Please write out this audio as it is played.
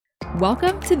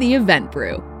Welcome to the Event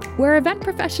Brew, where event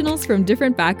professionals from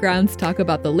different backgrounds talk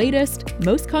about the latest,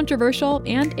 most controversial,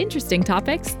 and interesting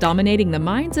topics dominating the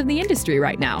minds of the industry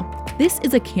right now. This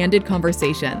is a candid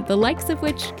conversation, the likes of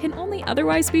which can only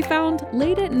otherwise be found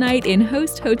late at night in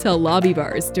host hotel lobby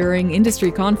bars during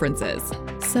industry conferences.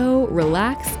 So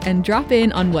relax and drop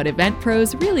in on what event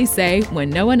pros really say when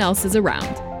no one else is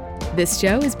around. This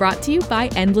show is brought to you by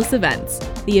Endless Events,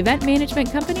 the event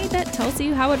management company that tells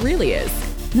you how it really is.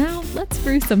 Now, let's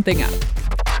brew something up.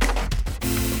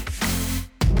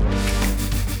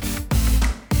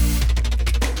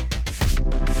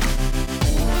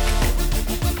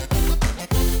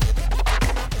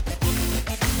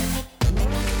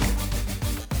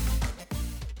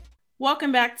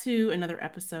 Welcome back to another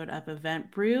episode of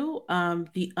Event Brew,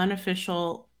 the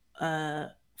unofficial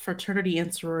fraternity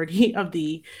and sorority of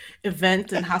the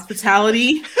event and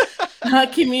hospitality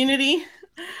community.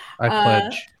 I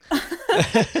pledge.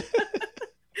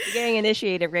 You're getting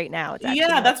initiated right now.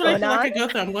 Yeah, that's what I feel like I go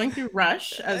through. I'm going through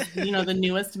Rush as the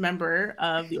newest member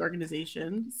of the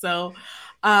organization. So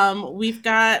we've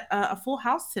got a full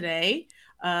house today.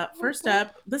 First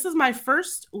up, this is my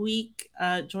first week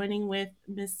joining with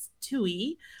Miss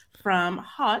Tui from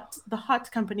the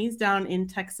Hot Companies down in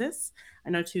Texas. I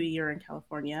know Tui, you're in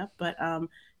California, but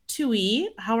Tui,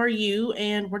 how are you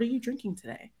and what are you drinking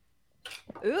today?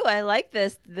 Ooh, I like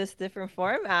this different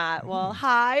format. Well,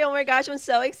 hi. Oh my gosh, I'm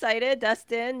so excited.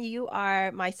 Dustin, you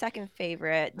are my second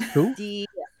favorite D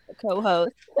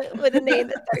co-host with a name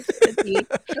that starts with a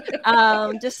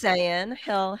D. Just saying.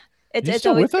 It's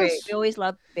always great. We always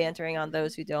love bantering on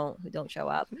those who don't show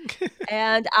up.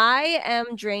 And I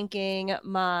am drinking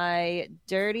my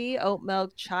dirty oat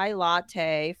milk chai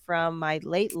latte from my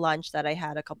late lunch that I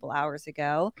had a couple hours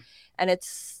ago. And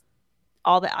it's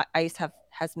all the ice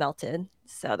has melted.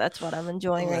 So that's what I'm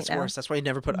enjoying right now. That's worse. That's why you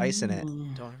never put ice in it.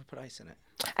 Don't ever put ice in it.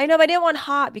 I know, but I didn't want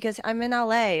hot because I'm in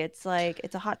LA. It's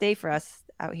a hot day for us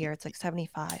out here. It's like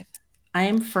 75. I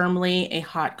am firmly a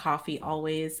hot coffee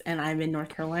always, and I'm in North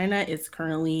Carolina. It's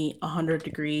currently 100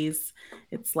 degrees.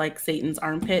 It's like Satan's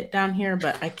armpit down here,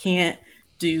 but I can't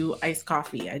do iced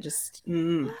coffee. I just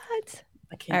what?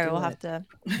 I can't. All right, we'll have to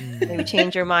maybe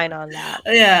change your mind on that.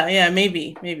 Yeah,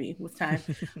 maybe with time.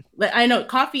 But I know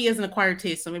coffee is an acquired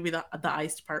taste, so maybe the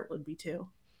iced part would be too.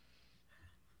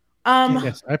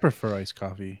 Yes, I prefer iced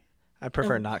coffee. I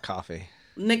prefer not coffee.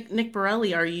 Nick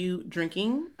Borelli, are you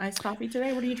drinking iced coffee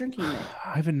today? What are you drinking, Nick?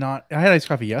 I had iced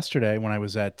coffee yesterday when I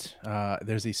was at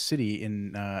there's a city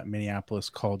in Minneapolis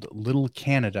called Little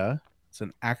Canada. It's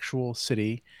an actual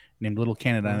city named Little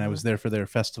Canada, and I was there for their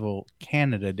festival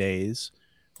Canada Days,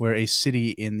 where a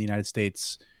city in the United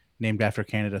States named after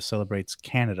Canada celebrates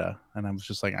Canada. And I was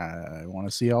just like, I want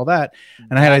to see all that.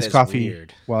 And I had iced coffee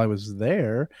while I was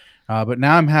there. But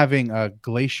now I'm having a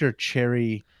Glacier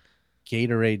Cherry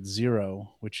Gatorade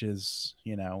Zero, which is,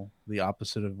 the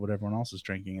opposite of what everyone else is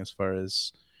drinking as far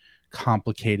as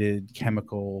complicated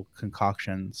chemical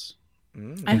concoctions.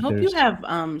 I hope you have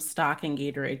stock in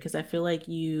Gatorade because I feel like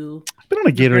you've been on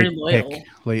a Gatorade kick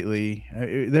lately.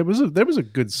 There was a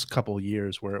good couple of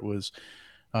years where it was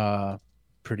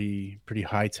pretty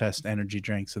high test energy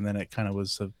drinks, and then it kind of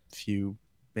was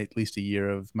at least a year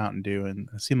of Mountain Dew, and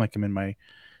it seemed like I'm in my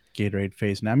Gatorade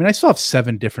phase now. I mean, I still have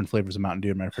 7 different flavors of Mountain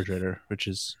Dew in my refrigerator, which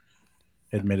is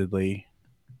admittedly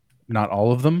not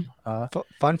all of them.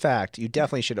 Fun fact, you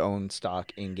definitely should own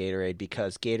stock in Gatorade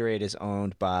because Gatorade is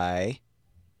owned by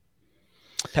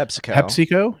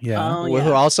PepsiCo, yeah. Oh, yeah.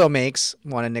 Who also makes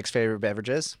one of Nick's favorite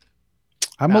beverages.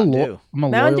 I'm a loyal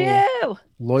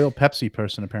Pepsi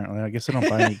person, apparently. I guess I don't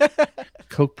buy any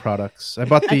Coke products. I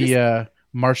bought the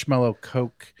Marshmallow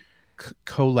Coke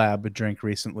collab drink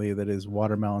recently that is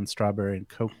watermelon, strawberry, and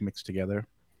Coke mixed together.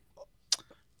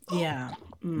 Yeah.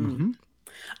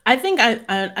 I think I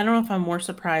don't know if I'm more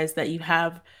surprised that you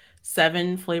have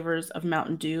 7 flavors of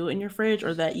Mountain Dew in your fridge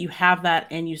or that you have that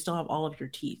and you still have all of your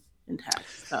teeth intact.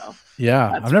 So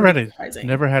yeah, I've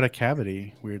never had a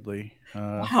cavity, weirdly.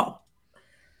 Wow.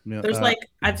 There's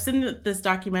I've seen this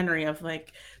documentary of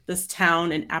this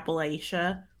town in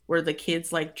Appalachia where the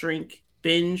kids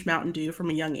binge Mountain Dew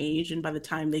from a young age, and by the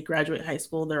time they graduate high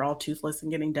school, they're all toothless and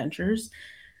getting dentures.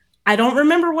 I don't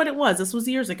remember what it was. This was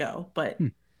years ago, but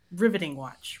riveting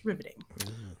watch. Riveting.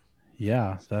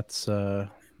 Yeah, that's the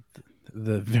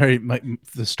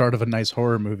start of a nice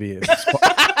horror movie.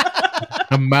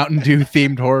 A Mountain Dew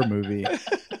themed horror movie.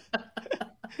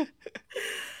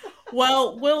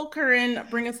 Well, Will Curran,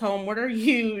 bring us home. What are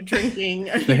you drinking?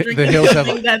 Are you The drinking hills have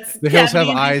something that's hills have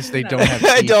caffeine eyes. They induced? don't have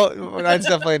I teeth. don't. That's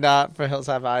definitely not for Hills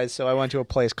Have Eyes. So I went to a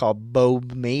place called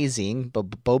Bob Amazing.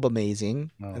 Bob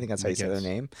Amazing. I think that's how you say their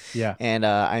name. Yeah. And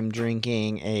I'm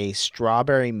drinking a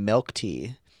strawberry milk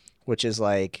tea, which is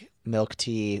like milk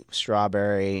tea,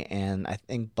 strawberry, and I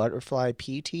think butterfly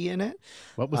pea tea in it.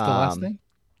 What was the last thing?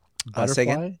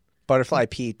 Butterfly. Butterfly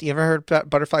pea. You ever heard about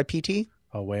butterfly pea tea?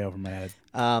 Oh, way over my head.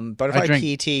 Butterfly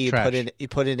pea tea. Trash. You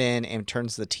put it in and it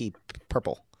turns the tea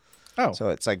purple. Oh, so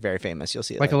it's like very famous. You'll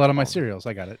see it like a lot of my cereals.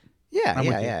 I got it.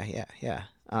 Yeah.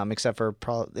 Except for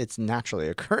it's naturally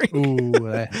occurring. Ooh,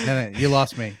 you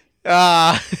lost me.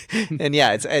 And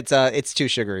yeah, it's too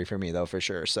sugary for me though, for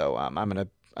sure. So I'm gonna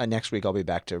next week I'll be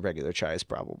back to regular chais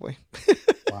probably.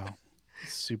 Wow,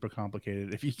 it's super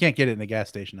complicated. If you can't get it in the gas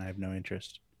station, I have no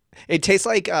interest. It tastes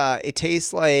like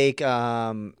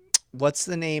what's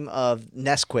the name of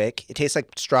Nesquik? It tastes like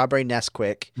strawberry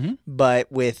Nesquik,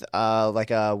 but with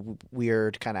like a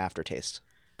weird kind of aftertaste,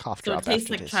 cough drop. So it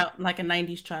tastes like a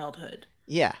 90s childhood.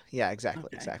 Yeah,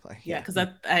 exactly. Yeah, because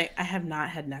I have not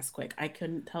had Nesquik. I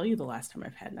couldn't tell you the last time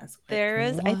I've had Nesquik. There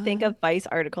is, I think, a Vice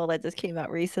article that just came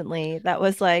out recently that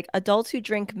was like, adults who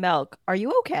drink milk, are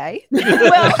you okay?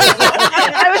 Well,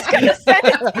 I was going to say.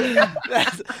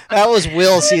 That was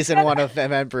Will season 1 of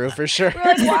Event Brew for sure. We're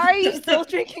like, why are you still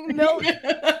drinking milk?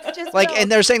 Just like, milk. And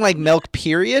they're saying like milk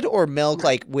period or milk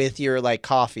like with your like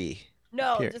coffee?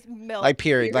 No, just milk. Like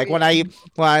period. Like when I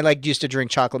like used to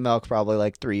drink chocolate milk probably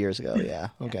like 3 years ago. Yeah.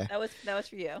 Okay. That was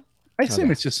for you. I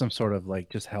assume it's just some sort of like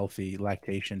just healthy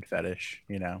lactation fetish,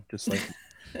 just like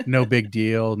no big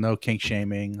deal, no kink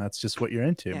shaming. That's just what you're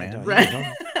into, man. Right.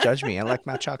 Don't judge me. I like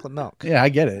my chocolate milk. Yeah, I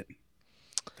get it.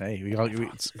 Hey,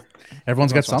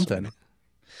 everyone's got something.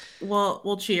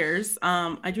 Well, cheers.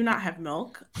 I do not have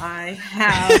milk. I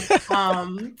have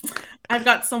I've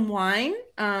got some wine.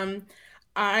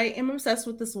 I am obsessed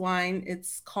with this wine.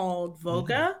 It's called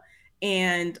Voga,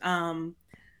 and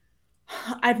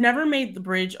I've never made the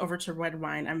bridge over to red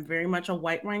wine. I'm very much a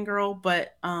white wine girl,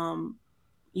 but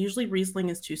usually Riesling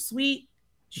is too sweet,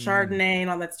 Chardonnay and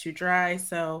all that's too dry.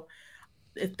 So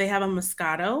if they have a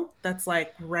Moscato, that's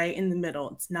like right in the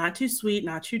middle. It's not too sweet,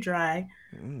 not too dry.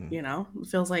 It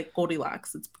feels like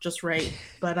Goldilocks. It's just right.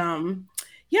 But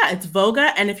yeah, it's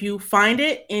Voga. And if you find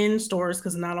it in stores,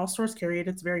 because not all stores carry it,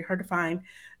 it's very hard to find.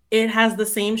 It has the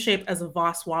same shape as a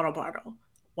Voss water bottle.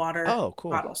 Oh,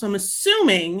 cool. Bottle. So I'm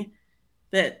assuming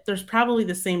that there's probably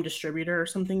the same distributor or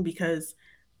something because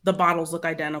the bottles look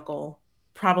identical,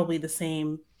 probably the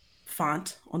same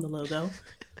font on the logo.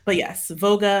 But yes,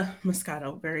 Voga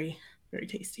Moscato, very, very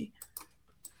tasty.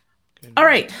 Good. All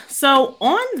right. So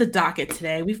on the docket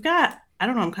today, we've got,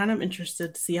 I'm kind of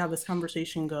interested to see how this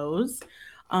conversation goes.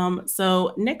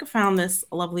 So Nick found this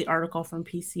lovely article from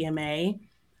PCMA,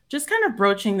 just kind of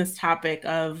broaching this topic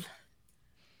of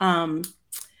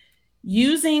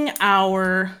using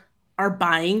our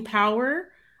buying power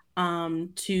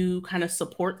to kind of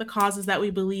support the causes that we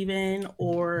believe in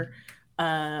or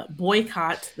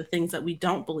boycott the things that we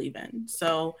don't believe in.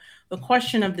 So the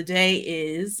question of the day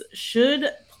is, should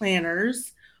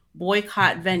planners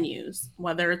boycott venues,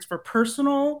 whether it's for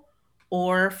personal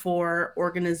or for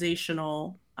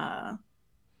organizational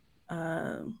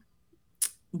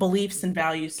beliefs and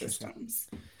value systems?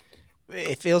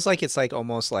 It feels like it's like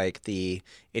almost like the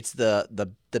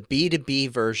B2B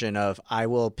version of I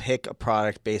will pick a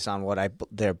product based on what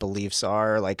their beliefs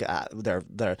are, like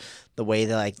the way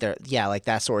they like like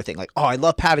that sort of thing. Like, oh, I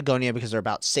love Patagonia because they're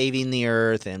about saving the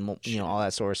earth and all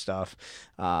that sort of stuff.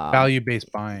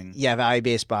 Value-based buying. Yeah,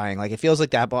 value-based buying. Like it feels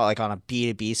like that, but like on a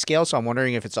B2B scale. So I'm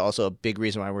wondering if it's also a big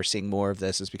reason why we're seeing more of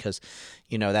this is because,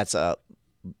 that's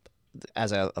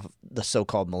the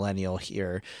so-called millennial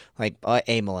here, like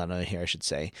a millennial here, I should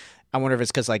say. I wonder if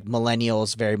it's because like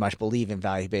millennials very much believe in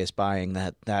value-based buying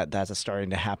that's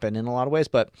starting to happen in a lot of ways.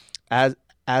 But as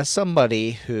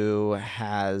somebody who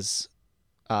has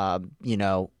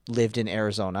lived in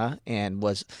Arizona and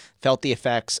felt the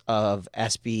effects of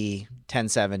SB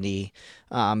 1070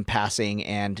 passing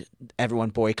and everyone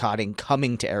boycotting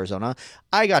coming to Arizona,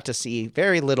 I got to see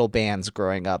very little bands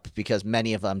growing up because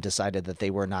many of them decided that they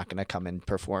were not going to come and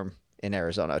perform in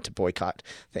Arizona to boycott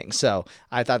things. So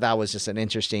I thought that was just an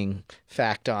interesting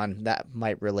fact on that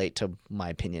might relate to my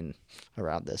opinion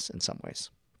around this in some ways.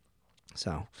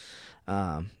 So,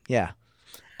 yeah.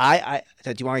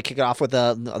 Do you want me to kick it off with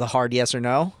the hard yes or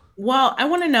no? Well, I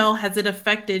want to know, has it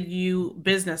affected you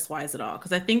business-wise at all?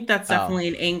 Because I think that's definitely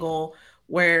an angle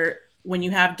where when you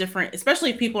have different,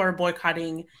 especially if people are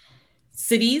boycotting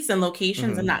cities and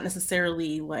locations and not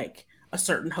necessarily like a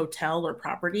certain hotel or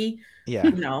property, Yeah.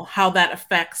 you know, how that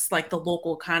affects like the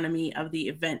local economy of the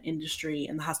event industry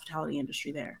and the hospitality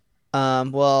industry there.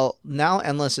 Well, now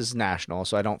Endless is national,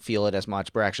 so I don't feel it as much.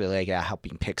 We're actually like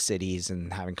helping pick cities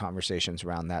and having conversations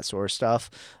around that sort of stuff,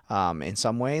 in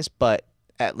some ways. But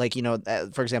like, you know,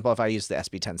 for example, if I use the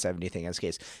SB 1070 thing as a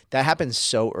case, that happened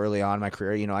so early on in my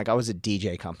career. You know, like I was a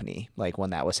DJ company, like when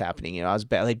that was happening. You know, I was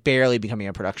like barely becoming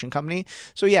a production company.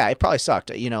 So yeah, it probably sucked.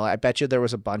 You know, I bet you there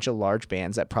was a bunch of large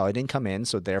bands that probably didn't come in,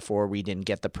 so therefore we didn't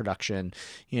get the production,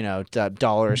 you know,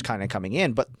 dollars kind of coming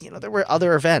in. But you know, there were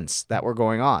other events that were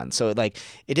going on, so like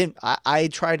it didn't. I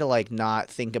try to like not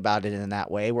think about it in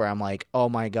that way where I'm like, oh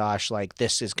my gosh, like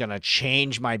this is gonna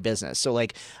change my business. So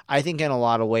like I think in a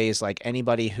lot of ways, like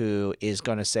anybody who is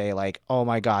going to say like, oh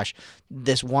my gosh,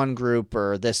 this one group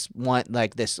or this one,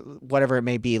 like this, whatever it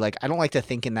may be, like, I don't like to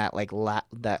think in that like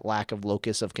that lack of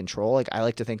locus of control. Like I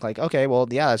like to think like, okay, well,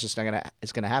 yeah, that's just not going to,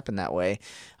 it's going to happen that way,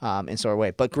 in sort of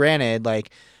way. But granted,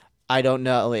 like, I don't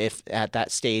know if at that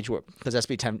stage, because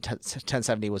SB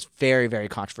 1070 was very, very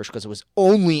controversial because it was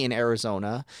only in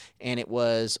Arizona and it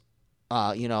was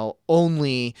you know,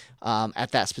 only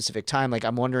at that specific time. Like,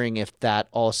 I'm wondering if that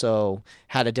also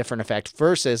had a different effect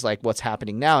versus like what's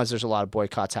happening now is there's a lot of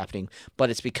boycotts happening, but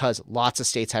it's because lots of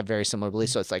states have very similar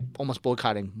beliefs. So it's like almost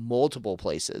boycotting multiple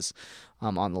places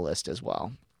on the list as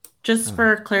well. Just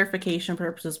for clarification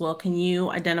purposes, Will, can you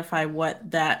identify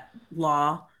what that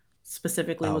law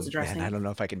specifically was addressing? Man, I don't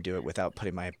know if I can do it without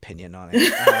putting my opinion on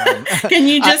it. Can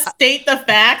you just state the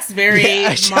facts very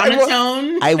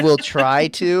monotone? I will try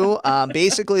to.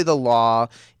 Basically, the law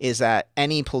is that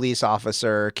any police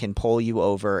officer can pull you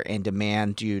over and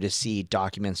demand you to see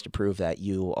documents to prove that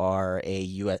you are a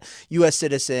U.S.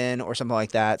 citizen or something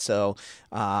like that. So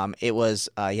it was,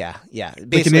 yeah.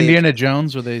 Basically, like in Indiana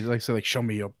Jones, where they like say, like, show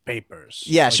me your papers.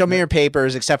 Yeah, like show me your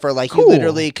papers, except for like you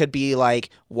literally could be like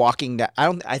walking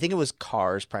down. I think it was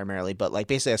cars primarily, but like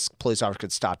basically a police officer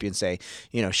could stop you and say,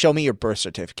 you know, show me your birth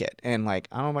certificate. And like,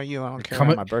 I don't know about you, I don't care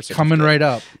about my birth certificate. Coming right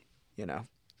up. You know.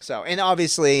 So, and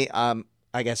obviously,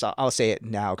 I guess I'll say it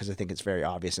now because I think it's very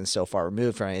obvious and so far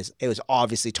removed from it. It was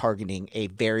obviously targeting a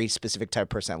very specific type of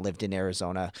person that lived in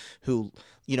Arizona who,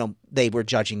 you know, they were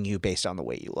judging you based on the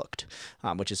way you looked,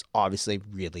 which is obviously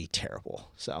really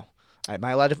terrible. So, am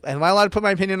I allowed to put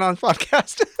my opinion on this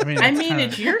podcast? I mean,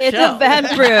 it's your it's show. A vent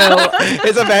brew.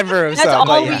 It's a vent brew. That's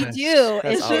all we do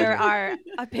is share our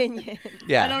opinion.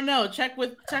 Yeah. I don't know. Check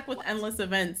with Endless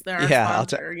Events. They're our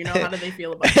sponsor. You know, how do they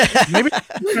feel about it? Maybe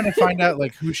we're trying to find out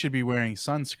like who should be wearing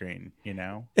sunscreen. You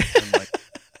know, and, like,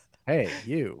 hey,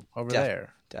 you over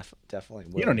there. Definitely.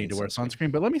 You don't need to wear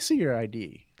sunscreen, but let me see your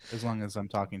ID as long as I'm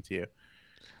talking to you.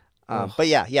 But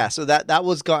yeah. So that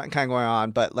was kind of going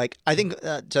on, but like I think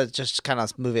to just kind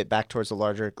of move it back towards the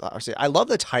larger. I love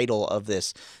the title of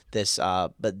this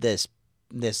article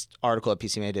that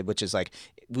PCMA did, which is like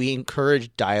we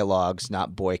encourage dialogues,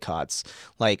 not boycotts.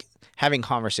 Like having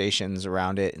conversations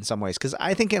around it in some ways, because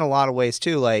I think in a lot of ways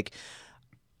too, like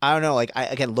I don't know, like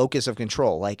again, locus of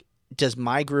control. Like, does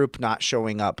my group not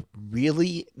showing up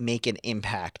really make an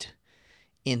impact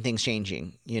in things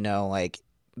changing? You know, like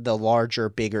the larger,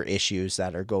 bigger issues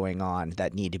that are going on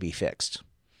that need to be fixed.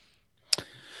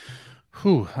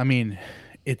 I mean,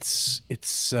 it's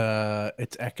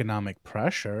economic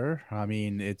pressure. I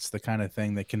mean, it's the kind of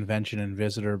thing that convention and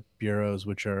visitor bureaus,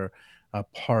 which are a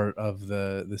part of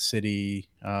the city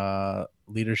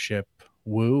leadership,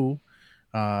 travel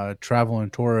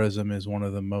and tourism is one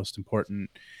of the most important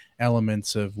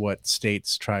elements of what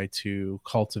states try to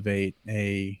cultivate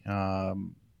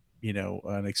an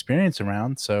experience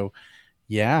around. So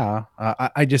yeah,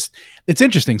 I just, it's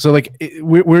interesting. So like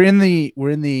we're in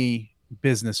the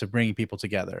business of bringing people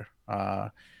together,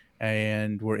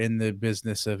 and we're in the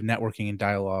business of networking and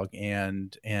dialogue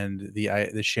and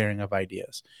the sharing of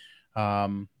ideas.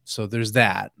 So there's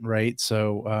that, right?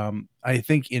 So I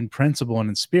think in principle and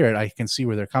in spirit, I can see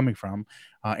where they're coming from.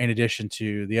 In addition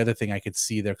to the other thing I could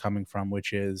see they're coming from,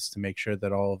 which is to make sure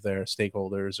that all of their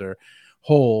stakeholders are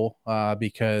whole,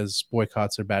 because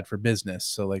boycotts are bad for business.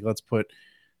 So like, let's put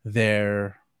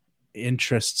their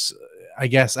interests, I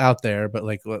guess, out there, but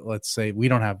like, let's say we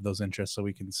don't have those interests, so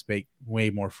we can speak way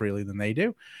more freely than they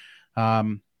do.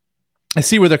 I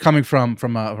see where they're coming from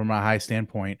a high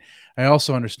standpoint. I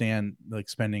also understand like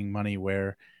spending money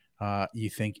where you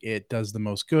think it does the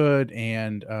most good,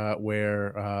 and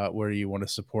where you want to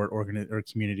support or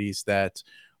communities that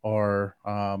are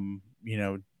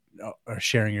are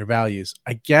sharing your values.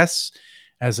 I guess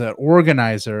as an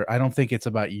organizer, I don't think it's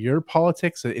about your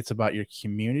politics. It's about your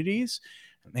communities.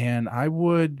 and I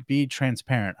would be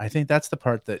transparent. I think that's the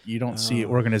part that you don't see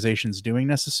organizations doing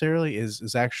necessarily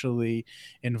is actually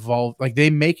involved. Like, they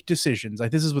make decisions.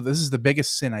 Like, this is the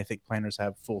biggest sin I think planners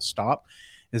have, full stop,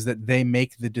 is that they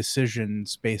make the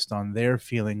decisions based on their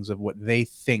feelings of what they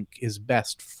think is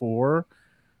best for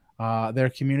their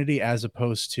community, as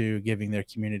opposed to giving their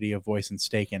community a voice and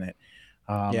stake in it.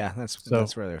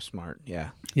 That's where they're smart. Yeah.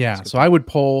 So I would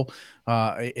poll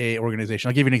a organization.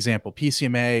 I'll give you an example.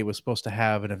 PCMA was supposed to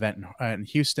have an event in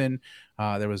Houston.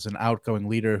 There was an outgoing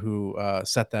leader who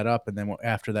set that up, and then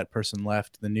after that person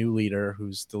left, the new leader,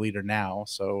 who's the leader now,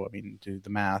 so I mean, do the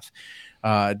math.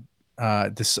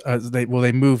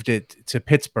 They moved it to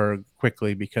Pittsburgh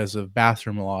quickly because of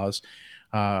bathroom laws,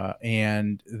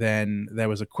 and then there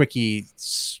was a quickie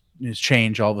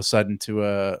change all of a sudden to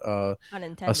a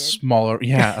smaller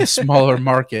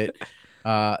market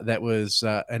that was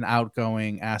an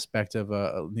outgoing aspect of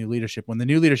a new leadership. When the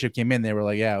new leadership came in, they were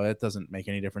like, yeah, that doesn't make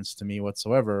any difference to me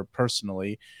whatsoever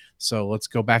personally, so let's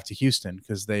go back to Houston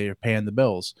because they are paying the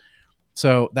bills.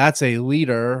 So that's a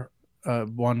leader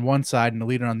on one side and a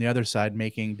leader on the other side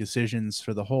making decisions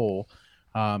for the whole.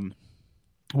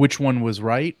 Which one was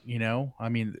right? I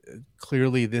mean,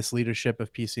 clearly this leadership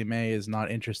of PCMA is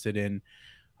not interested in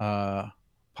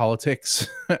politics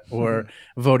or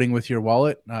voting with your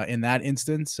wallet in that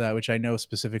instance, which I know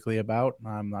specifically about.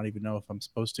 I'm not even know if I'm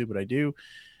supposed to, but I do.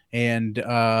 And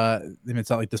it's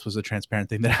not like this was a transparent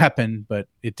thing that happened, but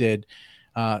it did.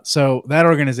 So that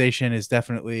organization is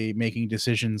definitely making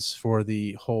decisions for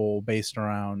the whole based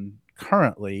around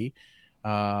currently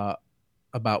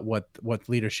about what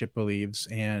leadership believes,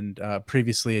 and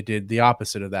previously it did the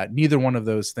opposite of that. Neither one of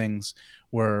those things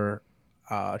were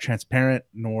transparent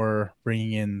nor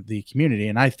bringing in the community,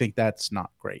 and I think that's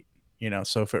not great.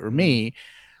 So if it were me,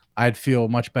 I'd feel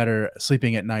much better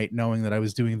sleeping at night knowing that I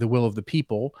was doing the will of the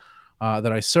people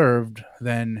that I served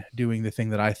than doing the thing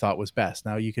that I thought was best.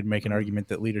 Now, you could make an argument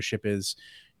that leadership is,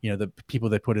 the people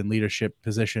they put in leadership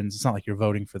positions. It's not like you're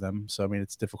voting for them. So, I mean,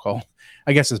 it's difficult.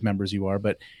 I guess as members you are,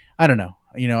 but I don't know.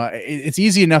 It's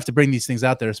easy enough to bring these things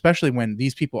out there, especially when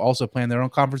these people also plan their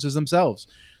own conferences themselves.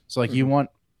 So, like, you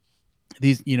want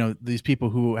these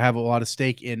people who have a lot of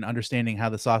stake in understanding how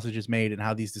the sausage is made and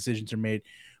how these decisions are made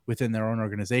within their own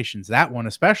organizations. That one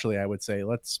especially, I would say,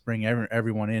 let's bring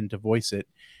everyone in to voice it,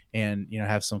 and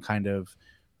have some kind of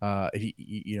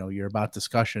you're about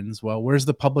discussions. Well, where's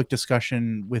the public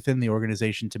discussion within the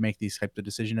organization to make these types of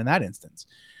decisions in that instance?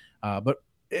 But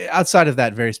outside of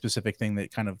that very specific thing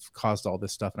that kind of caused all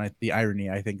this stuff, and the irony,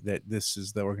 I think that this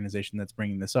is the organization that's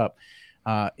bringing this up,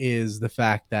 is the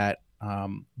fact that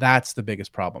that's the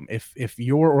biggest problem. If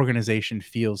your organization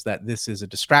feels that this is a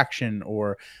distraction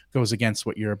or goes against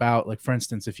what you're about, like, for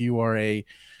instance, if you are a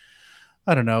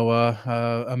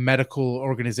medical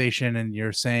organization and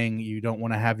you're saying you don't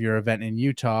want to have your event in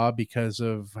Utah because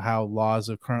of how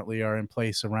laws currently are in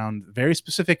place around very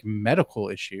specific medical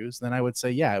issues, then I would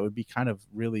say, yeah, it would be kind of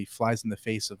really flies in the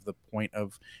face of the point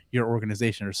of your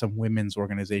organization or some women's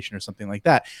organization or something like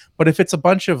that. But if it's a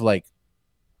bunch of, like,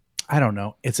 I don't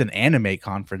know, it's an anime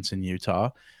conference in Utah,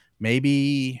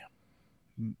 maybe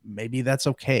that's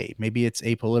okay. Maybe it's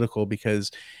apolitical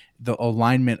because the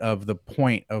alignment of the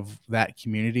point of that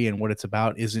community and what it's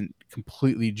about isn't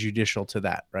completely judicial to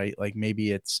that, right? Like,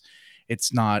 maybe it's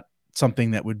not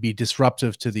something that would be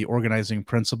disruptive to the organizing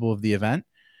principle of the event.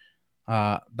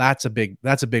 That's a big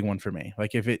one for me.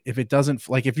 Like, if it doesn't,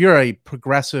 like, if you're a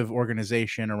progressive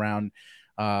organization around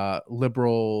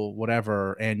liberal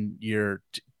whatever, and you're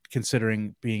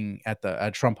considering being at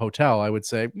a Trump hotel, I would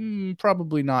say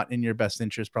probably not in your best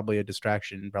interest, probably a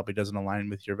distraction, probably doesn't align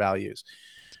with your values.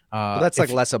 But that's like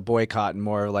less a boycott and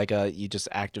more like you just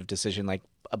active decision, like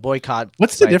a boycott.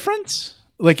 What's the difference?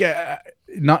 Like,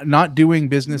 not doing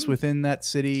business within that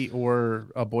city or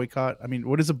a boycott? I mean,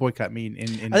 what does a boycott mean?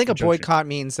 I think a boycott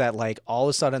means that, like, all of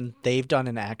a sudden they've done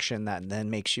an action that then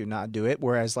makes you not do it.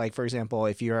 Whereas, like, for example,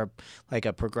 if you're like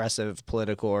a progressive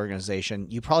political organization,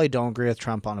 you probably don't agree with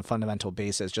Trump on a fundamental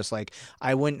basis. Just like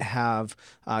I wouldn't have,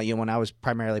 when I was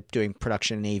primarily doing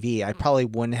production in AV, I probably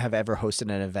wouldn't have ever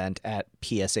hosted an event at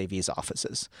PSAV's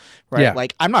offices, right? Yeah.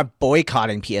 Like, I'm not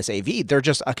boycotting PSAV. They're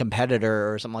just a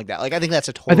competitor or something like that. Like, I think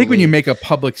that's I think when you make a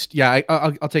public,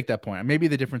 I'll take that point. Maybe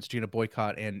the difference between a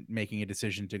boycott and making a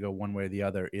decision to go one way or the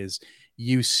other is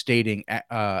you stating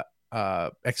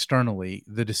externally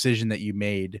the decision that you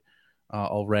made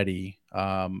already,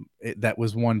 that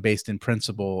was one based in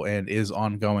principle and is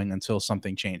ongoing until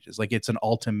something changes. Like, it's an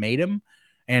ultimatum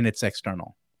and it's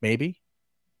external. Maybe.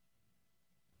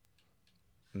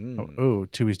 Oh,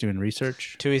 Tui's doing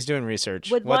research. Tui's doing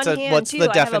research. With What's one hand, what's too, the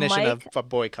I have a definition of mic. a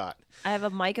boycott? I have a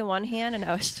mic in one hand, and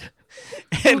I was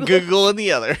And Google in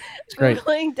the other.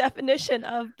 Googling definition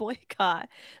of boycott.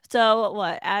 So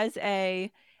what? As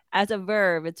a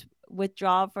verb, it's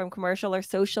withdraw from commercial or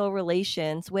social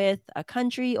relations with a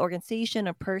country, organization,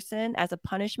 or person as a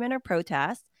punishment or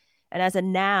protest. And as a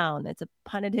noun, it's a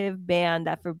punitive ban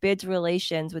that forbids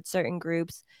relations with certain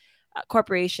groups,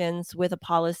 corporations with a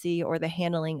policy or the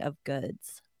handling of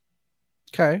goods.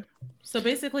 Okay. So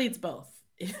basically, it's both.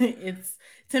 It's,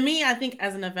 to me, I think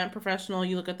as an event professional,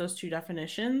 you look at those two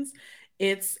definitions.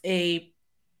 It's a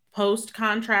post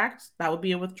contract, that would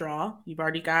be a withdrawal. You've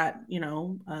already got,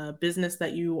 a business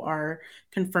that you are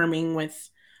confirming with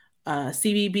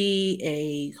CBB,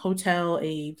 a hotel,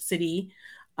 a city.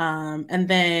 And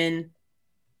then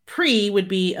pre would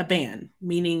be a ban,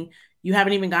 meaning you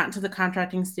haven't even gotten to the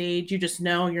contracting stage. You just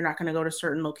know you're not going to go to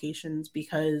certain locations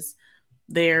because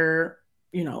they're,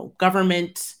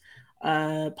 government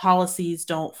policies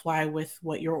don't fly with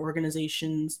what your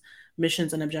organization's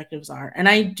missions and objectives are. And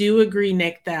I do agree,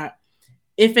 Nick, that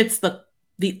if it's the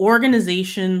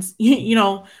organizations,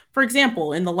 for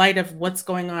example, in the light of what's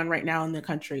going on right now in the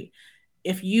country,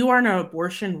 if you are an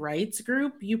abortion rights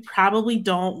group, you probably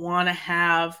don't want to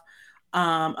have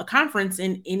a conference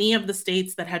in any of the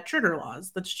states that had trigger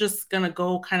laws. That's just going to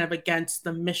go kind of against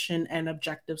the mission and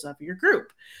objectives of your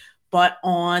group. But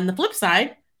on the flip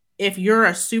side, if you're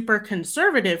a super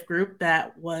conservative group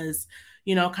that was,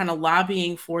 kind of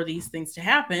lobbying for these things to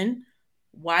happen,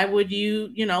 why would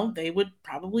they would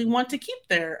probably want to keep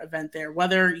their event there,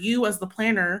 whether you as the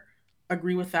planner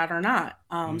agree with that or not.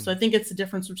 So I think it's the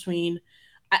difference between,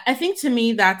 I think to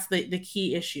me, that's the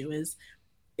key issue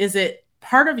is it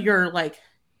part of your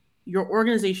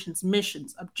organization's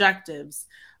missions, objectives,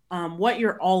 what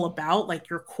you're all about, like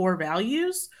your core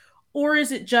values, or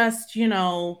is it just,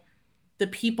 the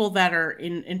people that are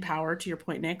in power, to your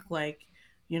point, Nick, like,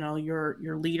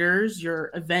 your leaders, your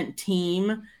event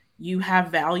team, you have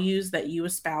values that you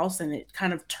espouse, and it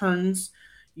kind of turns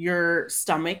your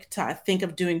stomach to think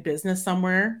of doing business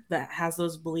somewhere that has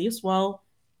those beliefs. Well,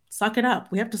 suck it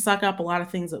up. We have to suck up a lot of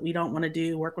things that we don't want to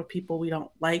do, work with people we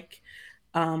don't like.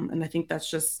 And I think that's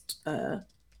just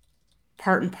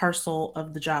part and parcel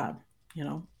of the job,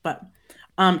 But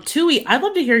Tui, I'd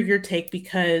love to hear your take,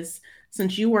 because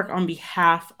since you work on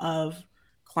behalf of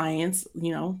clients,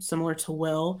 similar to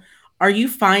Will, are you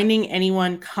finding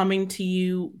anyone coming to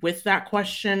you with that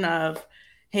question of,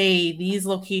 hey, these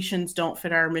locations don't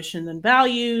fit our mission and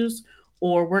values,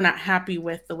 or we're not happy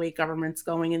with the way government's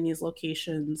going in these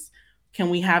locations? Can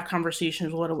we have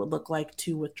conversations what it would look like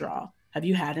to withdraw? Have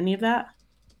you had any of that?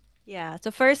 Yeah.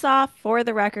 So first off, for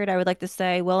the record, I would like to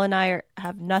say Will and I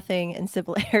have nothing in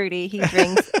similarity. He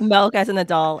drinks milk as an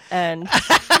adult, and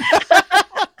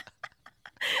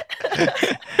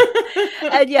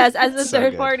and yes, as a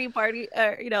third party,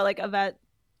 event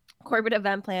corporate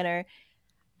event planner,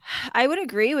 I would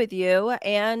agree with you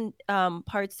and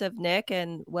parts of Nick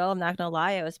and Will. I'm not gonna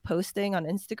lie, I was posting on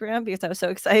Instagram because I was so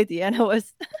excited Deanna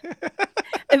was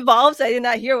involved, so I did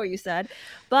not hear what you said.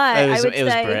 But it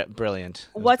was brilliant.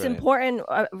 What's important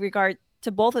regard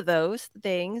to both of those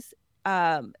things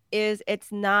is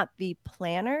it's not the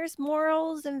planner's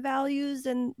morals and values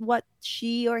and what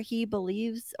she or he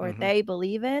believes or they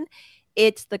believe in.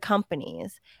 It's the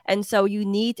company's. And so you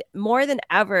need more than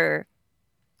ever.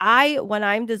 When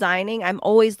I'm designing, I'm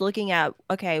always looking at,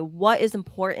 okay, what is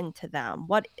important to them?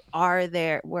 What are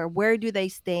where do they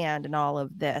stand in all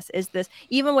of this? Is this,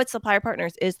 even with supplier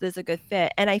partners, is this a good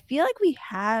fit? And I feel like we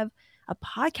have a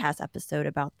podcast episode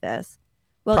about this.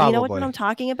 Well, Probably. You know what I'm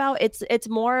talking about? It's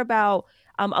more about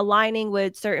aligning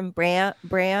with certain brands.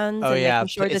 Oh, and yeah. Making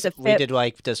sure does it fit. We did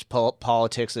does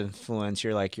politics influence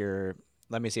your,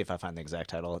 let me see if I find the exact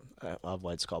title of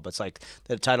what it's called. But it's like,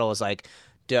 the title is like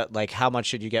how much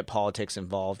should you get politics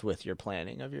involved with your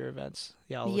planning of your events?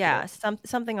 Yeah,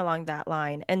 something along that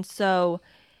line. And so,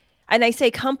 and I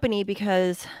say company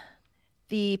because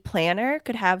the planner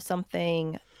could have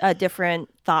something different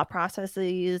thought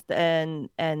processes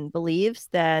and beliefs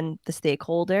than the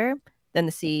stakeholder, than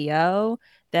the CEO,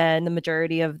 than the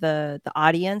majority of the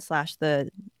audience / the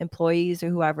employees or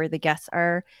whoever the guests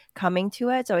are coming to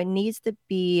it. So it needs to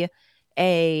be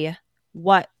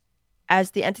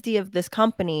as the entity of this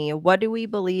company, what do we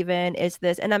believe in? Is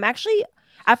this? And I'm actually,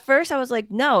 at first I was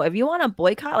like, no, if you want to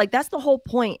boycott, like that's the whole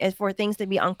point, is for things to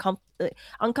be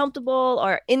uncomfortable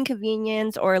or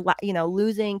inconvenience or,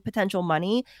 losing potential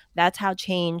money. That's how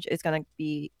change is going to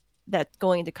be, that's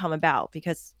going to come about,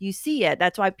 because you see it.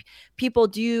 That's why people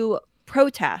do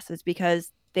protest, is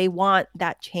because they want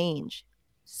that change.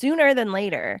 sooner than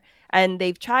later. And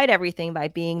they've tried everything by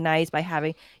being nice, by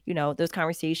having, those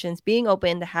conversations, being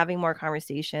open to having more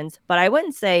conversations. But I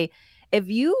wouldn't say, if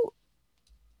you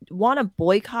want to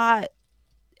boycott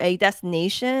a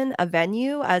destination, a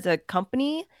venue as a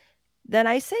company, then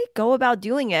I say go about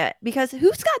doing it, because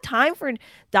who's got time for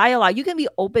dialogue? You can be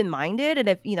open-minded, and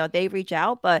if they reach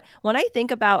out, but when I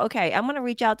think about, okay, I'm going to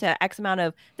reach out to X amount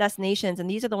of destinations, and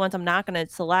these are the ones I'm not going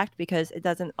to select because it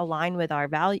doesn't align with our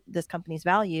value, this company's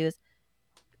values.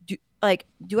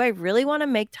 Do I really want to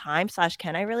make time /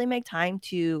 can I really make time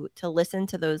to listen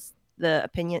to the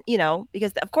opinion,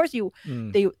 because of course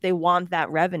they want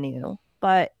that revenue,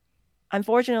 but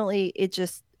unfortunately it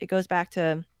goes back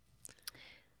to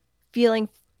feeling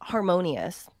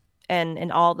harmonious and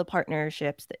in all the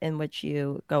partnerships in which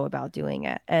you go about doing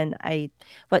it. And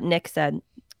what Nick said,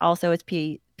 also it's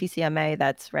PCMA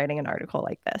that's writing an article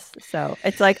like this. So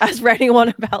it's like us writing one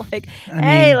about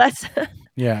let's.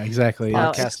 Yeah, exactly.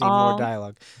 Podcast need more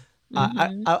dialogue.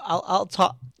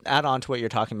 I'll add on to what you're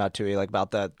talking about, Tui, like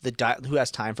about the who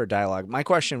has time for dialogue. My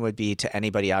question would be to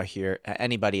anybody out here,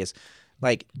 is,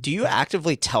 like, do you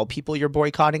actively tell people you're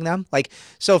boycotting them? Like,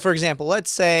 so for example, let's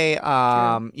say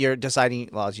you're deciding,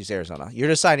 well, let's use Arizona. You're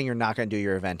deciding you're not going to do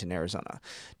your event in Arizona.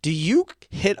 Do you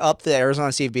hit up the Arizona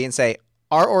CFB and say,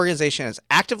 our organization has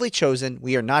actively chosen,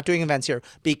 we are not doing events here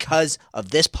because of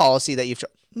this policy that you've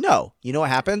chosen? No. You know what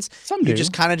happens? You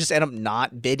just kind of just end up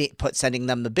not sending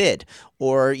them the bid,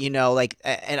 or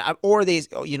or they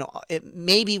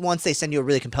maybe once they send you a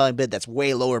really compelling bid that's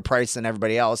way lower price than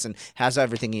everybody else and has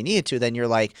everything you need it to, then you're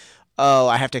like, oh,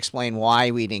 I have to explain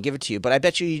why we didn't give it to you. But I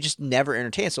bet you just never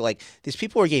entertain. So like these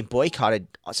people who are getting boycotted,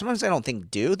 sometimes I don't think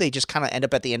do. They just kind of end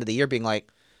up at the end of the year being like,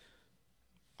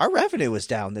 our revenue was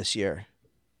down this year.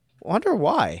 Wonder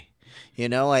why.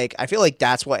 I feel like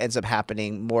that's what ends up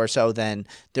happening more so than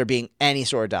there being any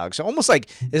sort of dialogue. So almost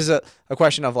like this is a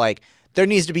question of like, there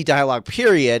needs to be dialogue,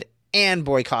 period, and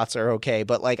boycotts are okay.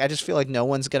 But like, I just feel like no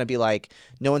one's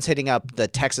hitting up the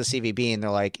Texas CVB and they're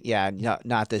like, yeah, no,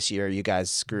 not this year. You guys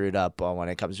screwed up when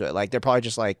it comes to it. Like, they're probably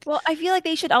just like, well, I feel like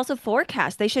they should also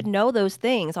forecast. They should know those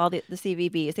things. All the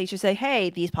CVBs, they should say, hey,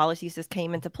 these policies just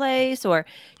came into place, or,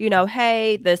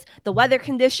 hey, the weather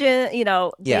condition,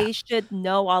 they should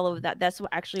know all of that. That's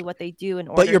actually what they do in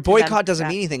order. But your boycott doesn't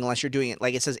mean anything unless you're doing it.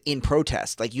 Like it says in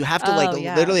protest, like you have to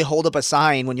literally hold up a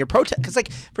sign when you're protest. Cause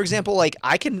like, for example, like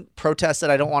I can protest that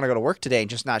I don't want to go to work today and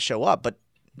just not show up, but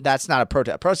that's not a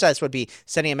protest. A protest would be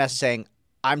sending a message saying,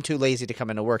 I'm too lazy to come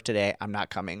into work today, I'm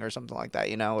not coming, or something like that,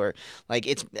 or like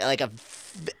it's like a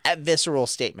visceral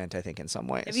statement, I think, in some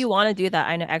ways. If you want to do that,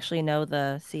 I actually know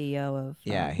the CEO of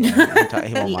he won't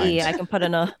mind. I can put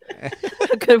in a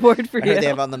good word for you. They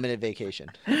have unlimited vacation.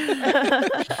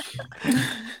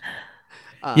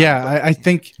 I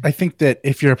think that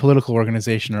if you're a political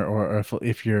organization or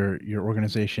if your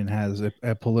organization has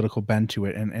a political bent to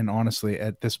it, and honestly,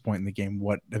 at this point in the game,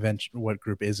 what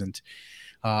group isn't,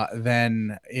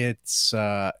 then it's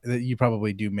that you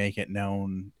probably do make it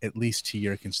known at least to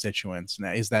your constituents.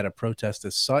 Now, is that a protest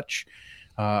as such?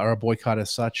 Or a boycott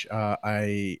as such?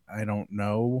 I don't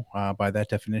know by that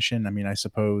definition. I mean, I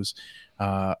suppose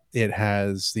it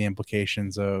has the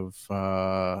implications of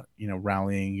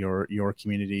rallying your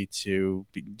community to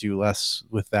do less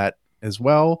with that as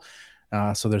well.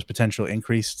 So there's potential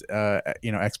increased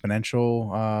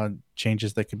exponential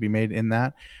changes that could be made in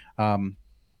that.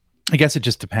 I guess it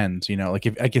just depends.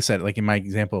 Like I said, like in my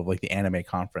example of like the anime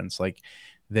conference, like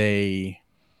they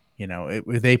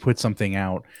put something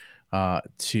out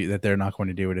that they're not going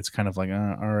to do it, it's kind of like,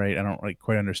 all right, I don't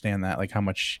quite understand that, like how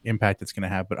much impact it's going to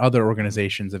have. But other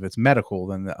organizations, if it's medical,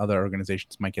 then the other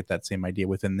organizations might get that same idea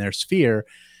within their sphere,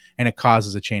 and it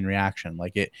causes a chain reaction.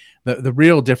 Like the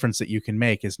real difference that you can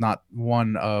make is not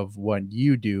one of what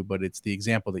you do, but it's the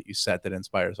example that you set that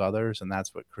inspires others, and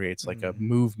that's what creates like a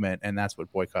movement. And that's what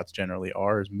boycotts generally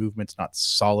are: is movements, not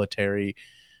solitary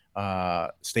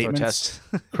statements.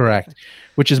 Correct.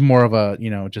 Which is more of a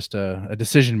just a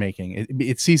decision making.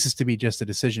 It ceases to be just a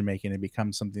decision making. It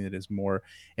becomes something that is more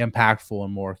impactful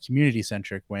and more community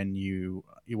centric when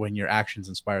your actions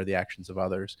inspire the actions of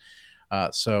others.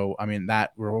 So I mean,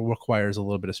 that requires a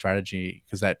little bit of strategy,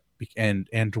 because that and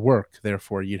work.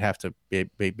 Therefore, you'd have to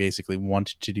basically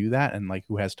want to do that, and like,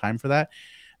 who has time for that?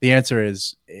 The answer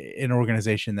is an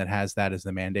organization that has that as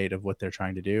the mandate of what they're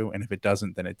trying to do. And if it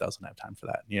doesn't, then it doesn't have time for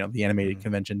that. The animated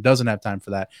convention doesn't have time for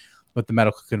that, but the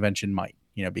medical convention might,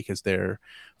 because they're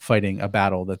fighting a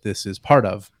battle that this is part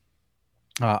of.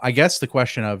 I guess the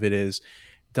question of it is,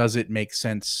 does it make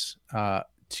sense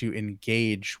to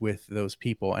engage with those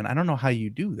people. And I don't know how you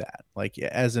do that. Like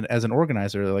as an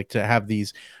organizer, like to have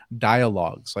these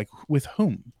dialogues, like with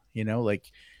whom,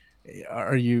 like,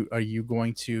 are you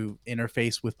going to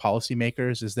interface with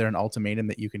policymakers? Is there an ultimatum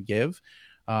that you can give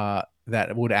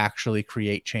that would actually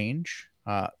create change?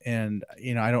 And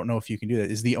I don't know if you can do that.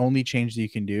 Is the only change that you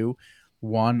can do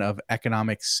one of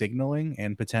economic signaling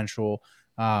and potential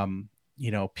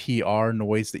PR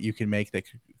noise that you can make that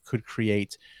could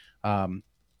create a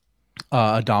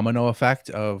domino effect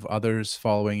of others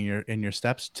following in your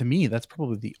steps? To me, that's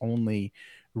probably the only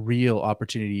real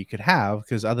opportunity you could have,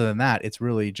 because other than that, it's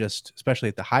really just, especially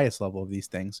at the highest level of these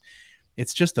things,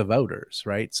 it's just the voters,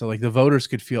 right? So like the voters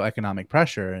could feel economic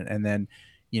pressure, and then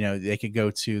they could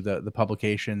go to the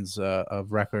publications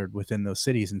of record within those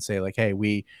cities and say like, hey,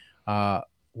 we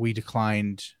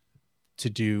declined to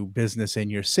do business in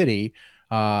your city,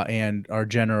 and our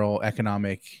general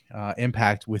economic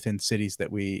impact within cities that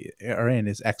we are in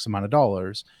is X amount of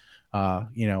dollars.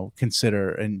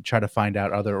 Consider and try to find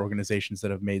out other organizations that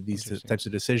have made these types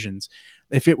of decisions.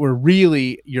 If it were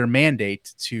really your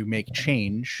mandate to make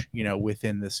change,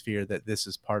 within the sphere, that this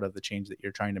is part of the change that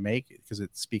you're trying to make because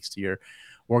it speaks to your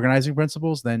organizing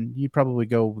principles, then you'd probably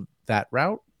go that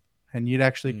route and you'd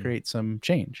actually create some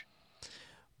change.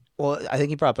 Well, I think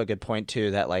you brought up a good point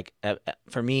too, that like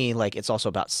for me, like it's also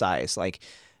about size. Like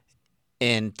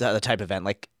in the type of event,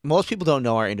 like most people don't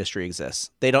know our industry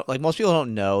exists. Most people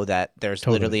don't know that there's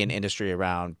literally an industry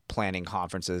around planning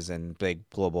conferences and big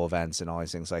global events and all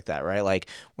these things like that, right? Like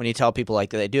when you tell people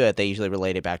like that they do it, they usually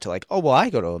relate it back to like, oh, well,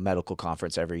 I go to a medical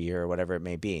conference every year or whatever it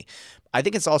may be. I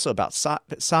think it's also about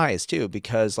size too,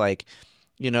 because like,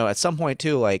 at some point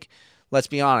too, like, let's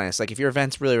be honest, like if your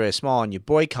event's really, really small and you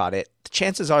boycott it, the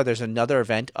chances are there's another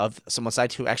event of someone's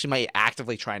side who actually might be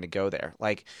actively trying to go there.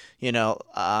 Like,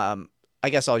 I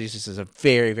guess I'll use this as a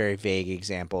very, very vague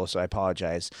example, so I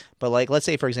apologize. But like, let's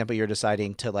say, for example, you're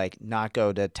deciding to like not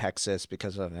go to Texas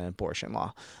because of an abortion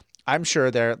law. I'm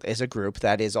sure there is a group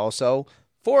that is also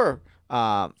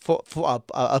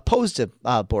opposed to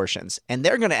abortions, and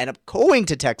they're going to end up going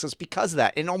to Texas because of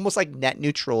that, and almost like net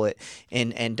neutral it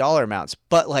in dollar amounts.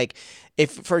 But like,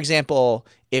 if, for example,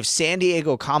 if San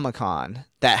Diego Comic-Con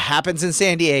that happens in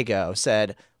San Diego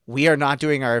said, we are not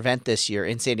doing our event this year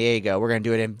in San Diego, we're going to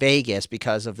do it in Vegas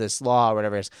because of this law or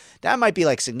whatever it is, that might be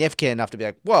like significant enough to be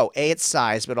like, whoa, it's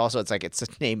size, but also it's like its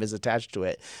name is attached to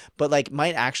it, but like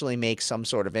might actually make some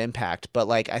sort of impact. But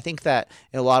like, I think that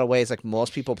in a lot of ways, like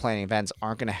most people planning events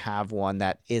aren't going to have one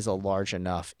that is a large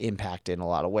enough impact in a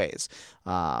lot of ways.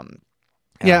 I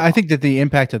think that the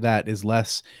impact of that is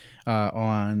less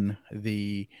on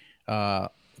the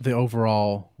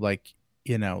overall, like,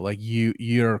 like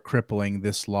you're crippling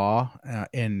this law,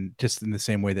 and just in the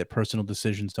same way that personal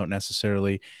decisions don't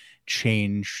necessarily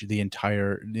change the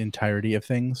entirety of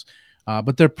things,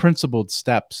 but they're principled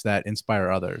steps that inspire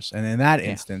others. And in that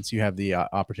instance, you have the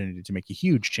opportunity to make a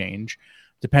huge change,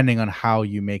 depending on how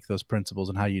you make those principles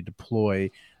and how you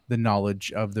deploy the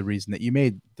knowledge of the reason that you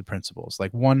made the principles.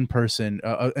 Like one person,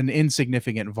 an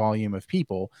insignificant volume of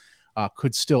people,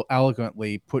 could still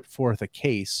elegantly put forth a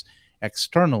case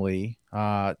externally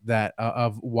that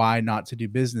of why not to do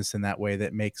business in that way,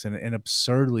 that makes an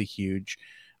absurdly huge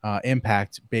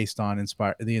impact based on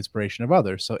the inspiration of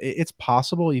others. So it's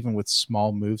possible even with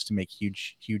small moves to make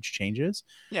huge changes.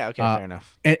 Yeah, okay, fair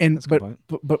enough.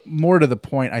 But more to the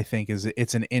point, I think, is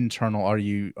it's an internal, are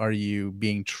you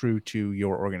being true to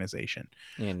your organization?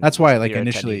 And that's why, like,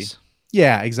 initially attendees.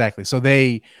 Yeah, exactly. So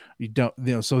they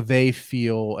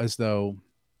feel as though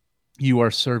you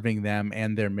are serving them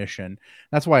and their mission.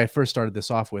 That's why I first started this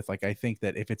off with, like, I think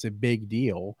that if it's a big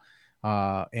deal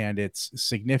and it's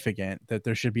significant, that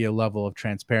there should be a level of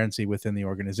transparency within the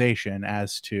organization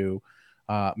as to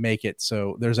make it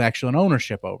so there's actually an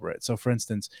ownership over it. So for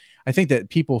instance, I think that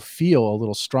people feel a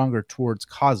little stronger towards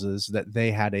causes that they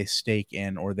had a stake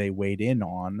in or they weighed in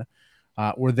on,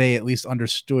 or they at least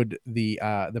understood the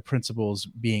principles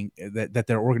being that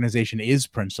their organization is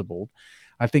principled.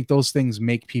 I think those things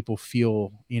make people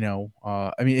feel,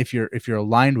 I mean, if you're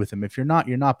aligned with them, if you're not,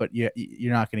 but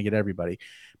you're not going to get everybody.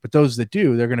 But those that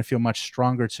do, they're going to feel much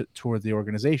stronger toward the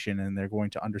organization, and they're going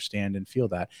to understand and feel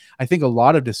that. I think a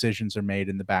lot of decisions are made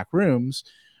in the back rooms,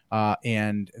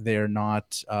 and they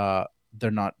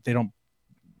don't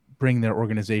bring their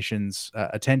organization's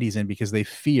attendees in because they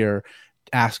fear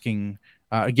getting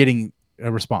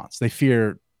a response. They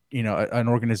fear, an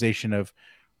organization of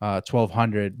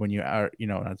 1,200 when you are,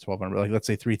 not 1,200, like let's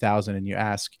say 3,000, and you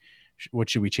ask, what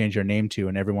should we change our name to?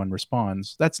 And everyone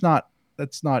responds. That's a lot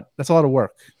of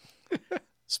work.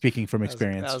 Speaking from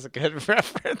experience. That was a good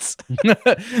reference.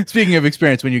 Speaking of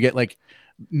experience, when you get like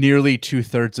nearly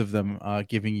 2/3 of them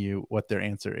giving you what their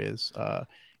answer is.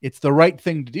 It's the right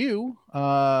thing to do,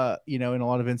 in a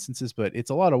lot of instances, but it's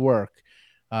a lot of work.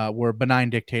 Where benign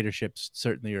dictatorships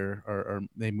certainly are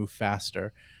they move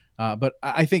faster. But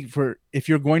I think if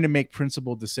you're going to make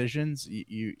principled decisions,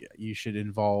 you should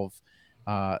involve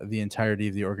the entirety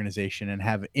of the organization and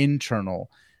have internal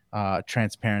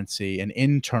transparency and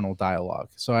internal dialogue.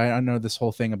 So I know this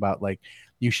whole thing about like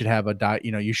you should have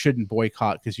you shouldn't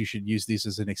boycott because you should use these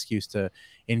as an excuse to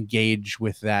engage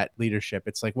with that leadership.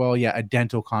 It's like, well, yeah, a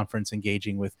dental conference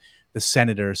engaging with the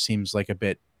senator seems like a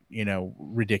bit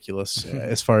ridiculous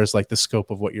as far as like the scope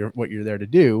of what you're there to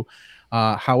do.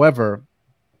 However,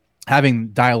 having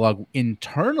dialogue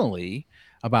internally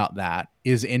about that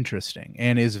is interesting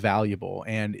and is valuable,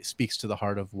 and it speaks to the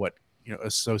heart of what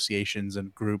associations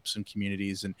and groups and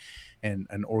communities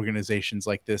and organizations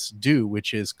like this do,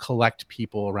 which is collect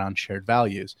people around shared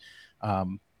values.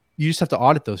 You just have to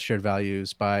audit those shared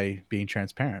values by being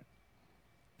transparent.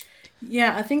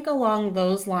 Yeah, I think along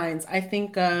those lines, I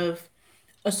think of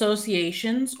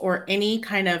associations or any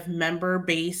kind of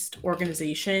member-based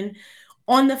organization.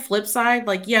 On the flip side,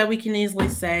 like, yeah, we can easily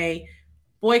say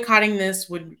boycotting this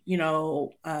would,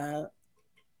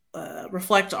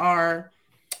 reflect our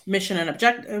mission and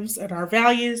objectives and our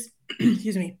values.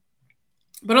 Excuse me.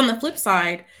 But on the flip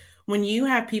side, when you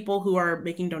have people who are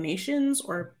making donations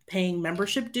or paying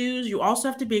membership dues, you also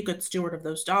have to be a good steward of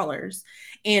those dollars.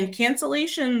 And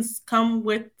cancellations come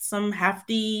with some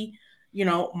hefty,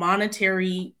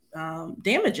 monetary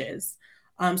damages.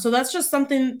 So that's just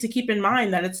something to keep in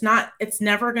mind, that it's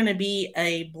never going to be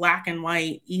a black and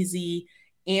white, easy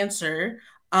answer.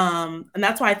 And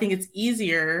that's why I think it's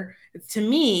easier, to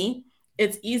me,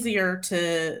 it's easier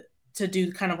to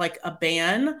do kind of like a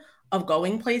ban of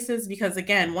going places, because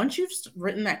again, once you've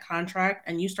written that contract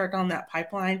and you start down that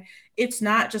pipeline, it's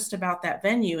not just about that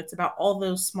venue. It's about all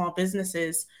those small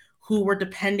businesses who were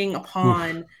depending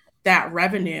upon that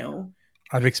revenue.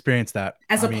 I've experienced that.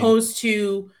 As opposed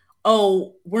to,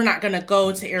 oh, we're not going to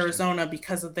go to Arizona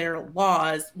because of their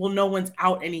laws. Well, no one's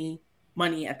out any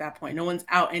money at that point. No one's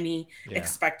out any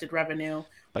expected revenue.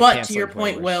 But to your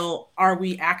point, Will, are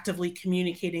we actively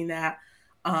communicating that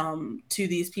to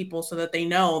these people so that they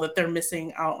know that they're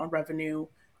missing out on revenue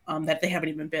that they haven't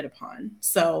even bid upon?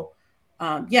 So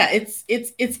it's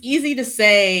easy to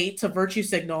say, to virtue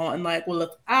signal and like, well, if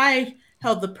I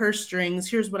held the purse strings,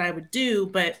 here's what I would do.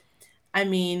 But I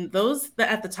mean, those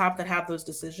at the top that have those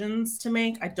decisions to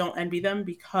make, I don't envy them,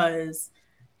 because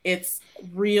it's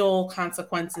real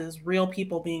consequences, real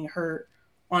people being hurt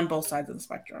on both sides of the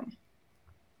spectrum.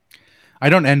 I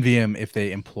don't envy them if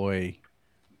they employ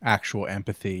actual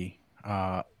empathy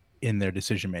in their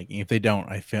decision making. If they don't,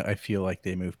 I feel like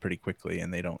they move pretty quickly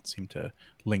and they don't seem to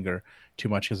linger too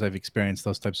much, because I've experienced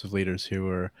those types of leaders who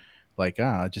are like,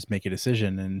 just make a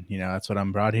decision, and that's what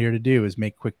I'm brought here to do, is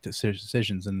make quick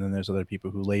decisions. And then there's other people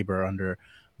who labor under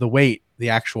the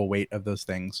actual weight of those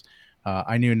things.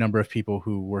 I knew a number of people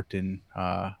who worked in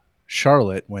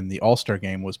Charlotte when the All-Star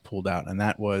game was pulled out, and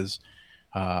that was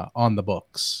on the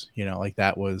books.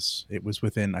 It was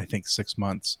within, I think, 6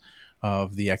 months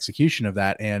of the execution of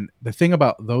that. And the thing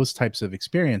about those types of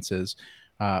experiences,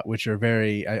 which are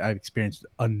I've experienced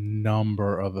a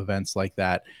number of events like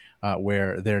that,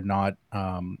 where they're not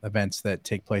events that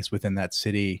take place within that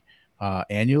city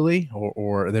annually,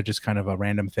 or they're just kind of a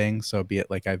random thing. So be it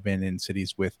like I've been in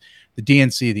cities with the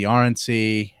DNC, the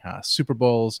RNC, Super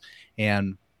Bowls,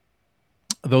 and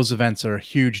those events are a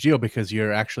huge deal because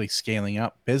you're actually scaling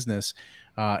up business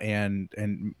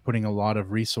and putting a lot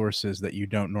of resources that you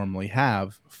don't normally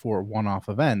have for one-off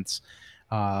events.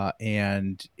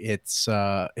 And it's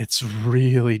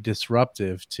really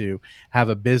disruptive to have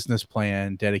a business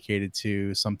plan dedicated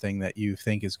to something that you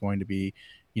think is going to be,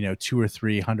 200 or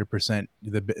 300%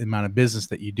 the amount of business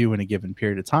that you do in a given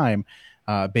period of time,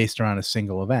 based around a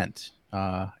single event.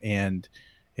 And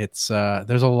it's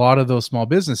there's a lot of those small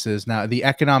businesses now. The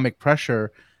economic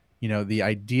pressure, the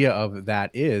idea of that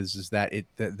is that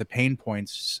the pain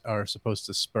points are supposed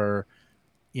to spur,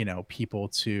 people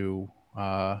to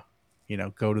go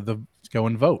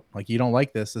and vote. Like, you don't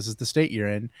like this is the state you're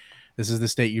in, this is the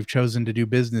state you've chosen to do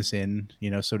business in,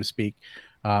 so to speak.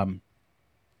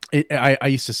 I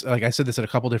used to, like, I said this at a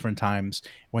couple different times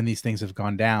when these things have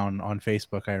gone down on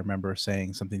Facebook. I remember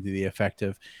saying something to the effect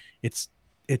of,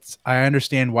 I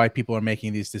understand why people are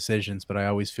making these decisions, but I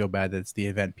always feel bad that it's the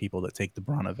event people that take the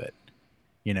brunt of it.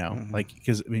 Like,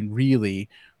 because really,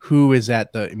 who is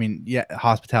at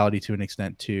hospitality to an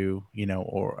extent too,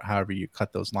 or however you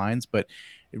cut those lines, but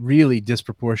really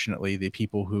disproportionately, the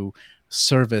people who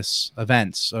service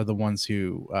events are the ones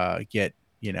who get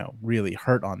really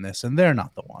hurt on this, and they're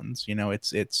not the ones.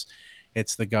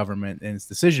 It's the government and its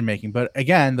decision making. But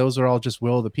again, those are all just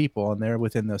will of the people, and they're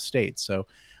within those states. So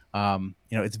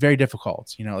it's very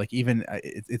difficult. Like even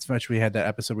it's much. We had that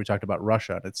episode we talked about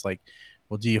Russia. And it's like,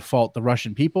 well, do you fault the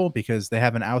Russian people because they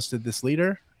haven't ousted this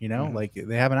leader? Like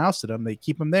they haven't ousted him. They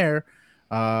keep him there.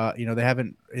 They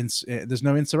haven't. There's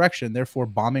no insurrection. Therefore,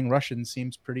 bombing Russians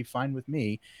seems pretty fine with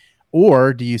me.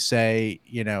 Or do you say,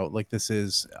 like this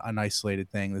is an isolated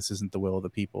thing? This isn't the will of the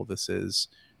people. This is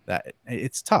that.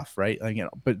 It's tough, right?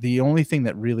 But the only thing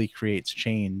that really creates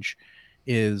change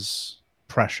is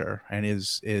pressure and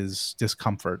is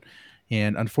discomfort.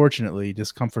 And unfortunately,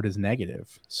 discomfort is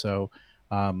negative. So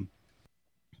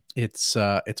it's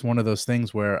one of those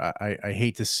things where I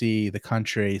hate to see the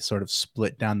country sort of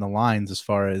split down the lines as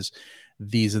far as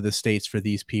these are the states for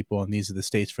these people and these are the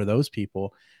states for those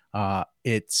people.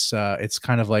 It's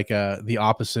kind of like the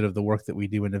opposite of the work that we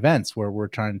do in events, where we're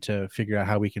trying to figure out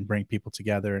how we can bring people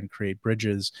together and create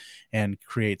bridges and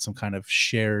create some kind of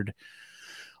shared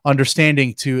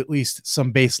understanding to at least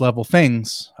some base level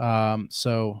things.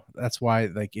 So that's why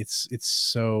it's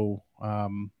so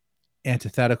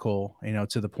antithetical,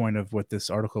 to the point of what this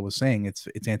article was saying.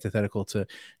 It's antithetical to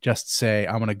just say,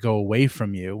 I'm going to go away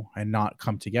from you and not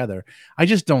come together. I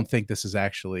just don't think this is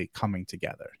actually coming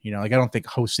together. I don't think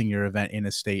hosting your event in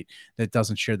a state that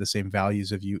doesn't share the same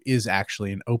values of you is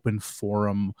actually an open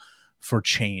forum for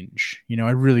change. I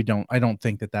really don't. I don't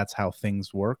think that that's how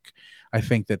things work. I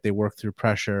think that they work through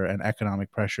pressure, and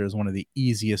economic pressure is one of the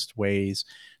easiest ways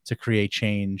to create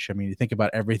change. I mean, you think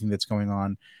about everything that's going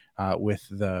on with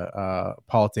the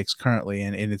politics currently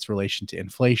and in its relation to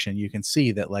inflation. You can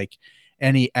see that like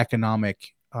any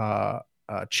economic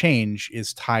change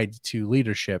is tied to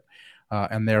leadership,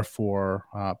 and therefore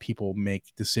people make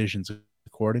decisions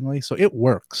accordingly. So it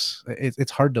works.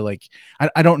 It's hard to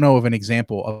I don't know of an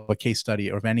example of a case study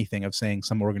or of anything of saying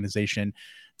some organization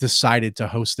decided to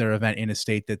host their event in a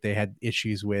state that they had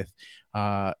issues with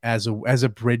as a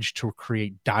bridge to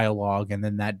create dialogue, and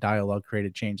then that dialogue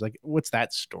created change. Like, what's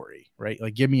that story, right?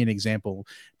 Like, give me an example,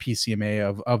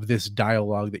 PCMA, of this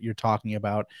dialogue that you're talking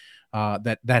about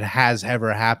that has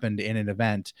ever happened in an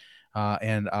event,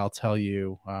 and I'll tell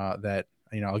you that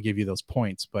I'll give you those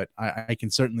points, but I can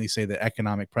certainly say that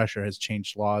economic pressure has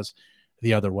changed laws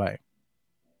the other way.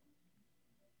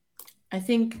 I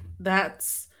think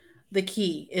that's the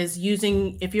key, is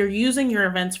if you're using your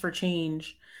events for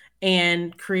change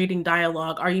and creating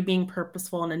dialogue, are you being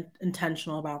purposeful and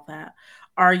intentional about that?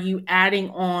 Are you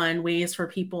adding on ways for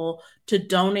people to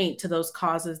donate to those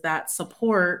causes that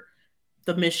support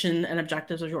the mission and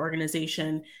objectives of your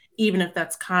organization, even if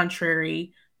that's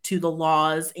contrary to the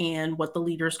laws and what the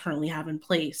leaders currently have in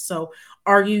place? So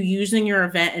are you using your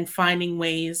event and finding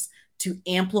ways to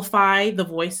amplify the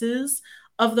voices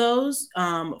of those?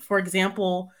 For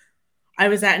example, I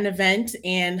was at an event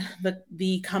and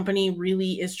the company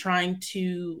really is trying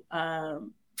to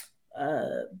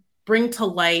bring to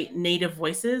light Native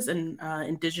voices and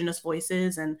Indigenous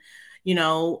voices, and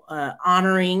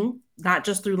honoring not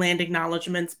just through land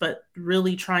acknowledgements, but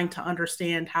really trying to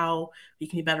understand how we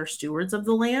can be better stewards of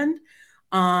the land.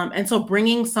 And so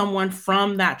bringing someone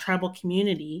from that tribal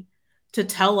community to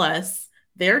tell us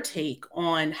their take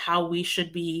on how we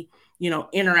should be,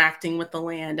 interacting with the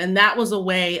land. And that was a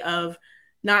way of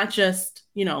not just,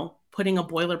 putting a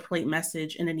boilerplate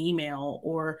message in an email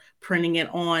or printing it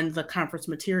on the conference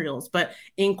materials, but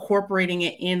incorporating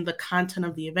it in the content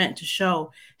of the event to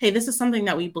show, hey, this is something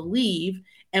that we believe,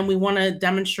 and we want to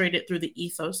demonstrate it through the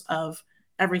ethos of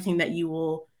everything that you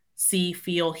will see,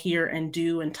 feel, hear, and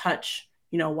do and touch,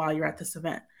 while you're at this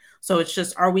event. So it's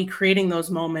just, are we creating those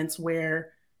moments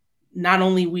where not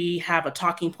only we have a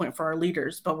talking point for our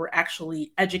leaders, but we're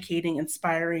actually educating,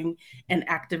 inspiring, and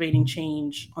activating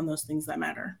change on those things that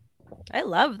matter? I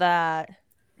love that.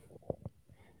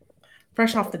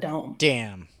 Fresh off the dome.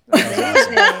 Damn.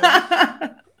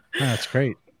 That's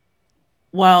great.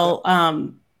 Well,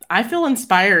 I feel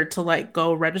inspired to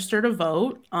go register to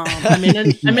vote. I'm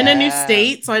in a new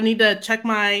state, so I need to check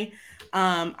my.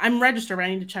 I'm registered, but I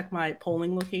need to check my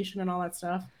polling location and all that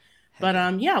stuff. But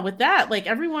with that,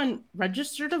 everyone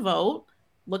register to vote.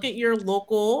 Look at your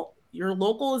local. Your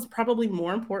local is probably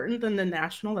more important than the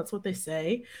national. That's what they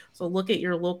say. So look at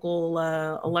your local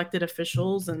elected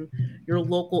officials and your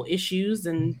local issues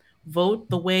and vote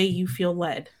the way you feel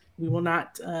led. We will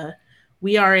not.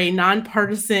 We are a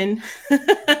nonpartisan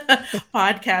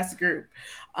podcast group.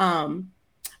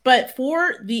 But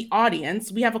for the audience,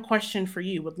 we have a question for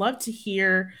you. Would love to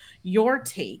hear your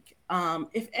take.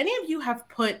 If any of you have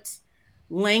put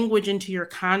language into your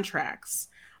contracts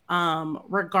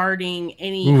regarding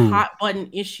any hot button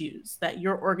issues that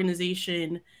your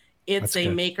organization, it's a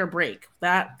make or break.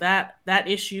 That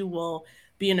issue will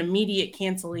be an immediate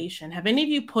cancellation. Have any of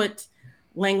you put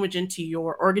language into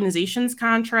your organization's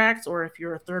contracts, or if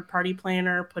you're a third-party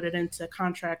planner, put it into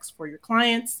contracts for your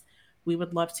clients? We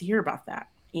would love to hear about that.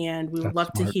 And we would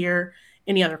love to hear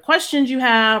any other questions you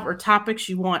have or topics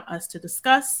you want us to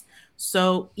discuss.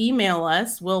 So email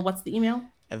us. Will, what's the email?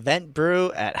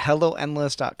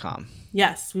 eventbrew@helloendless.com.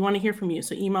 Yes, we want to hear from you.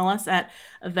 So email us at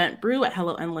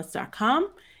eventbrew@helloendless.com.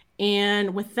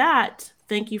 And with that,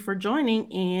 thank you for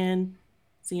joining, and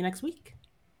see you next week.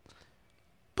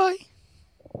 Bye.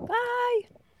 Bye.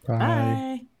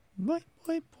 Bye. Bye.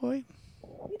 Bye. Bye.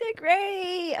 You did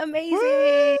great.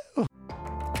 Amazing. Woo!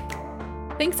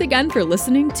 Thanks again for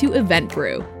listening to Event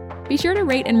Brew. Be sure to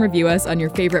rate and review us on your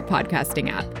favorite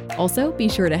podcasting app. Also, be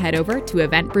sure to head over to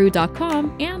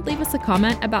eventbrew.com and leave us a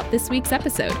comment about this week's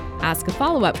episode, ask a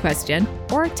follow-up question,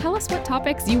 or tell us what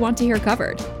topics you want to hear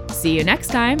covered. See you next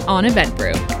time on Event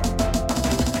Brew.